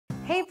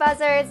Hey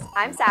Buzzards,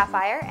 I'm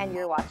Sapphire and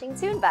you're watching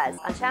Toon Buzz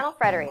on channel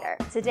Frederator.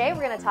 Today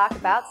we're going to talk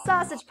about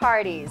sausage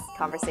parties,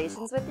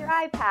 conversations with your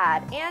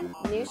iPad, and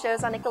new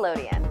shows on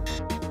Nickelodeon.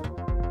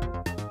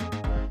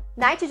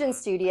 Nitrogen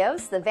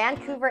Studios, the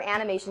Vancouver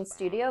animation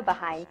studio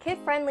behind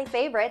kid-friendly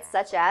favorites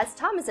such as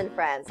Thomas &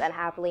 Friends and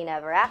Happily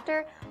Never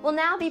After, will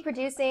now be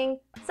producing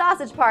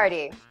Sausage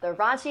Party, the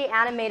raunchy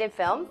animated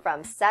film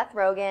from Seth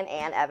Rogen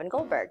and Evan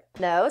Goldberg.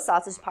 No,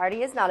 Sausage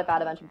Party is not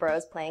about a bunch of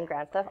bros playing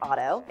Grand Theft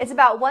Auto. It's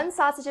about one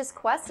sausage's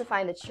quest to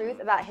find the truth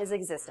about his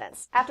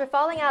existence. After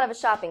falling out of a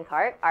shopping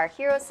cart, our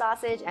hero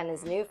Sausage and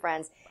his new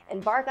friends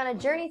embark on a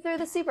journey through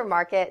the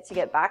supermarket to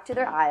get back to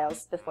their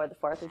aisles before the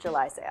 4th of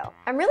July sale.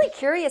 I'm really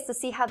curious to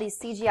see how these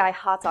CGI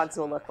hot dogs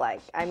will look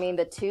like. I mean,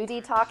 the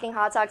 2D talking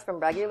hot dogs from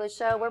regular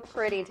show were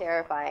pretty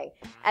terrifying.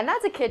 And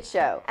that's a kid's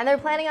show. And they're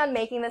planning on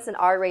making this an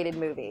R-rated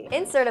movie.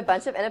 Insert a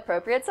bunch of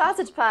inappropriate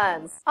sausage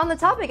puns. On the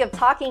topic of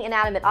talking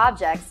inanimate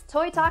objects,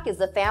 ToyTalk is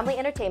the family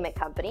entertainment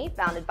company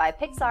founded by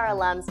Pixar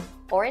alums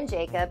Oren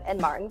Jacob and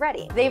Martin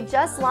Reddy. They've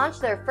just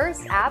launched their first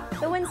app,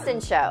 The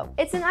Winston Show.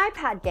 It's an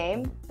iPad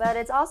game, but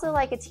it's also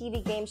like a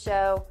TV game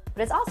show,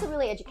 but it's also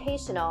really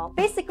educational.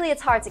 Basically,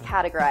 it's hard to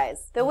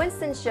categorize. The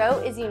Winston Show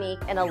is unique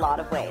in a lot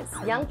of ways.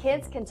 Young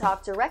kids can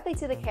talk directly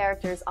to the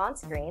characters on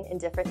screen in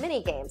different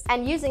mini-games,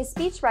 and using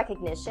speech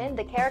recognition,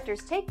 the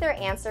characters take their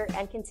answer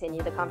and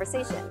continue the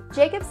conversation.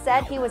 Jacob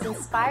said he was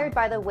inspired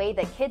by the way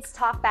that kids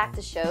talk back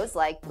to shows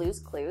like Blue's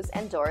Clues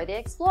and Dora the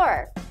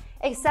Explorer.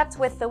 Except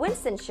with the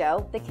Winston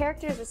Show, the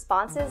characters'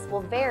 responses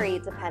will vary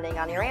depending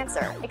on your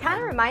answer. It kind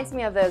of reminds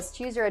me of those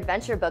Choose Your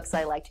Adventure books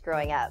I liked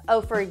growing up.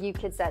 Oh, for you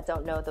kids that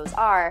don't know what those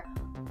are,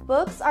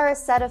 books are a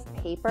set of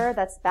paper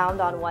that's bound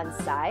on one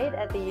side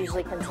and they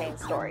usually contain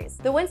stories.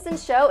 The Winston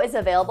Show is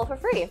available for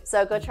free,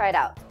 so go try it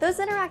out. Those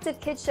interactive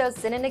kid shows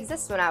didn't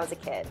exist when I was a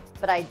kid,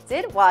 but I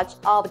did watch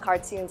all the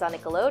cartoons on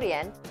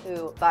Nickelodeon,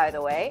 who, by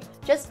the way,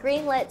 just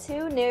greenlit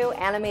 2 new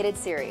animated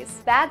series.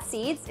 Bad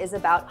Seeds is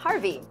about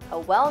Harvey, a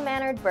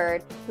well-mannered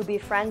bird who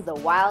befriends the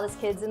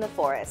wildest kids in the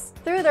forest.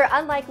 Through their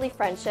unlikely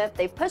friendship,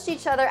 they push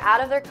each other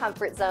out of their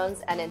comfort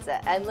zones and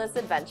into endless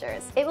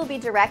adventures. It will be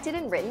directed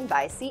and written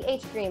by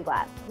C.H.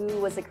 Greenblatt, who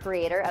was a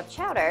creator of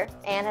Chowder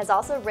and has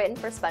also written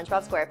for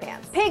SpongeBob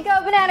SquarePants. Pig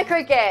Goat Banana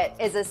Cricket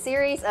is a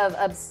series of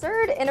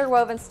absurd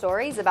interwoven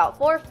stories about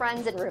 4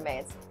 friends and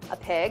roommates: a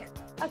pig,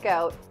 a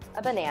goat,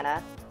 a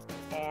banana,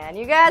 and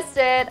you guessed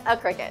it, a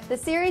cricket. The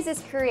series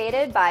is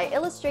created by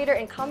illustrator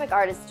and comic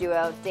artist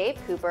duo Dave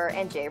Cooper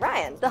and Jay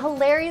Ryan. The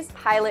hilarious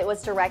pilot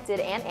was directed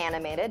and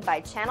animated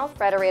by Channel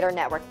Frederator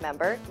Network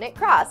member Nick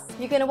Cross.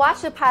 You can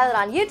watch the pilot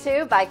on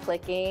YouTube by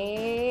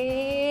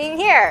clicking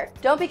here.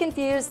 Don't be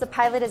confused, the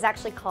pilot is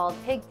actually called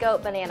Pig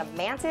Goat Banana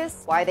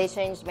Mantis. Why they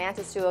changed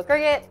mantis to a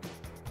cricket?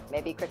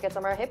 Maybe crickets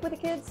are more hip with the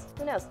kids?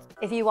 Who knows?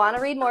 If you want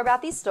to read more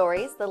about these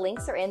stories, the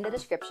links are in the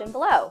description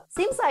below.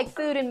 Seems like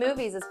food in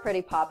movies is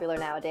pretty popular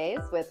nowadays,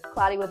 with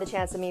Cloudy with a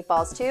Chance of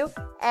Meatballs 2,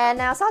 and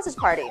now Sausage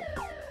Party.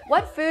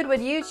 What food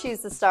would you choose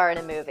to star in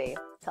a movie?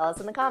 Tell us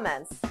in the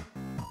comments.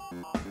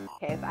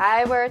 Okay, if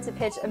I were to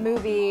pitch a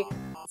movie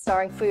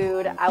starring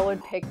food, I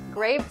would pick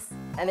grapes,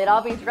 and they'd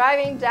all be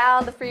driving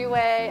down the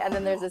freeway, and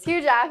then there's this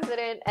huge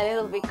accident, and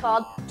it'll be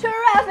called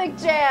Traffic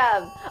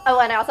Jam! Oh,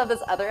 and I also have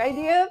this other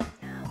idea,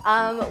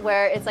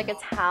 where it's like a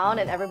town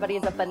and everybody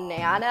is a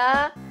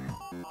banana,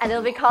 and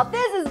it'll be called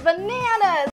This is Bananas!